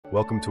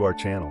Welcome to our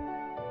channel.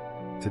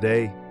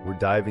 Today, we're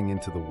diving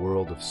into the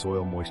world of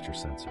soil moisture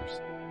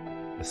sensors,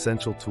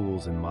 essential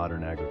tools in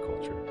modern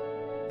agriculture.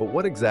 But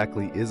what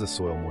exactly is a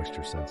soil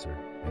moisture sensor,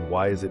 and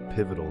why is it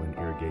pivotal in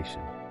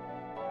irrigation?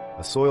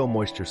 A soil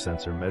moisture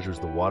sensor measures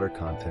the water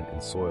content in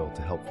soil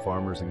to help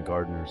farmers and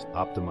gardeners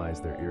optimize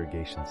their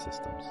irrigation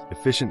systems.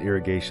 Efficient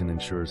irrigation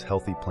ensures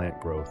healthy plant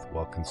growth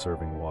while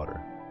conserving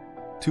water.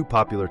 Two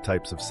popular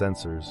types of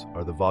sensors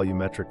are the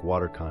volumetric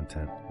water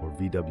content, or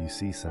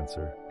VWC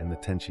sensor, and the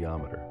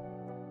tensiometer.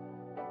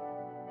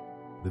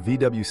 The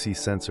VWC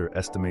sensor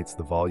estimates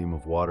the volume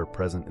of water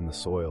present in the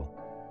soil,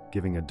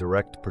 giving a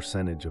direct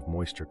percentage of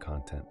moisture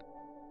content.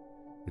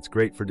 It's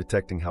great for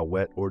detecting how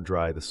wet or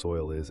dry the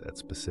soil is at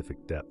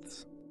specific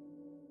depths.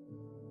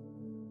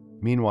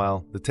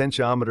 Meanwhile, the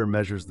tensiometer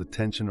measures the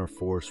tension or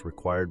force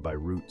required by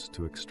roots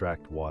to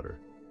extract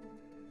water.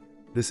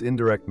 This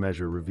indirect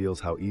measure reveals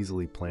how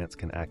easily plants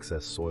can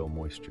access soil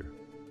moisture.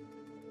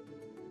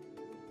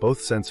 Both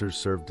sensors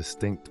serve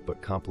distinct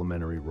but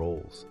complementary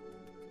roles.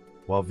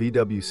 While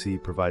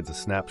VWC provides a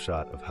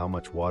snapshot of how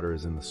much water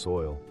is in the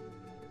soil,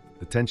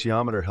 the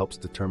tensiometer helps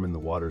determine the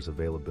water's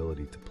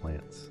availability to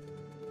plants.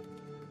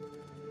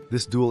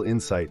 This dual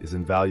insight is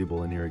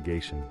invaluable in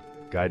irrigation,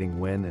 guiding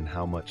when and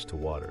how much to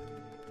water.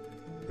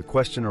 The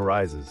question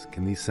arises,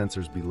 can these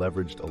sensors be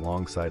leveraged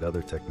alongside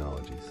other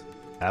technologies?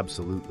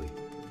 Absolutely.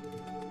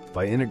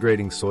 By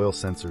integrating soil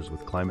sensors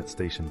with climate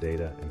station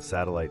data and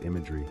satellite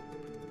imagery,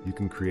 you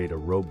can create a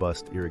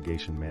robust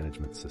irrigation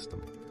management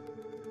system.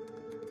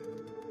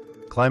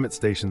 Climate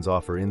stations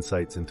offer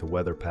insights into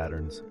weather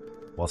patterns,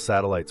 while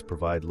satellites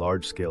provide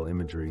large-scale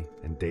imagery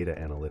and data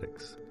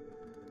analytics.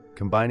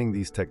 Combining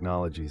these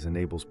technologies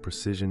enables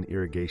precision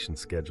irrigation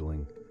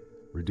scheduling,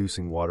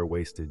 reducing water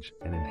wastage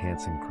and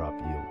enhancing crop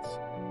yields.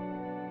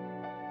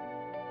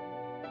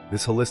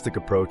 This holistic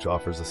approach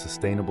offers a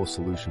sustainable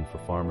solution for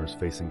farmers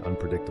facing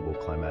unpredictable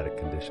climatic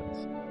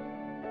conditions.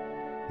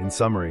 In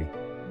summary,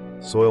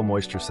 soil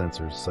moisture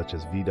sensors such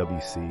as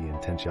VWC and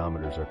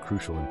tensiometers are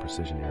crucial in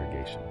precision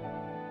irrigation.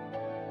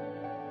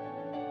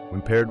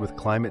 When paired with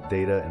climate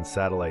data and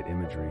satellite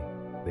imagery,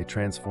 they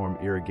transform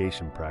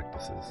irrigation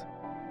practices,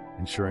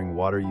 ensuring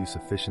water use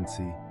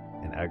efficiency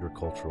and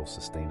agricultural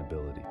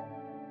sustainability.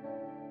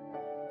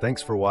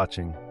 Thanks for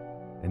watching,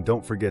 and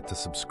don't forget to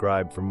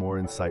subscribe for more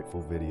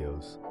insightful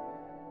videos.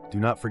 Do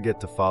not forget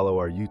to follow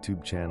our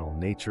YouTube channel,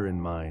 Nature in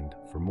Mind,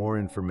 for more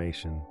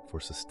information for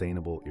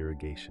sustainable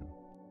irrigation.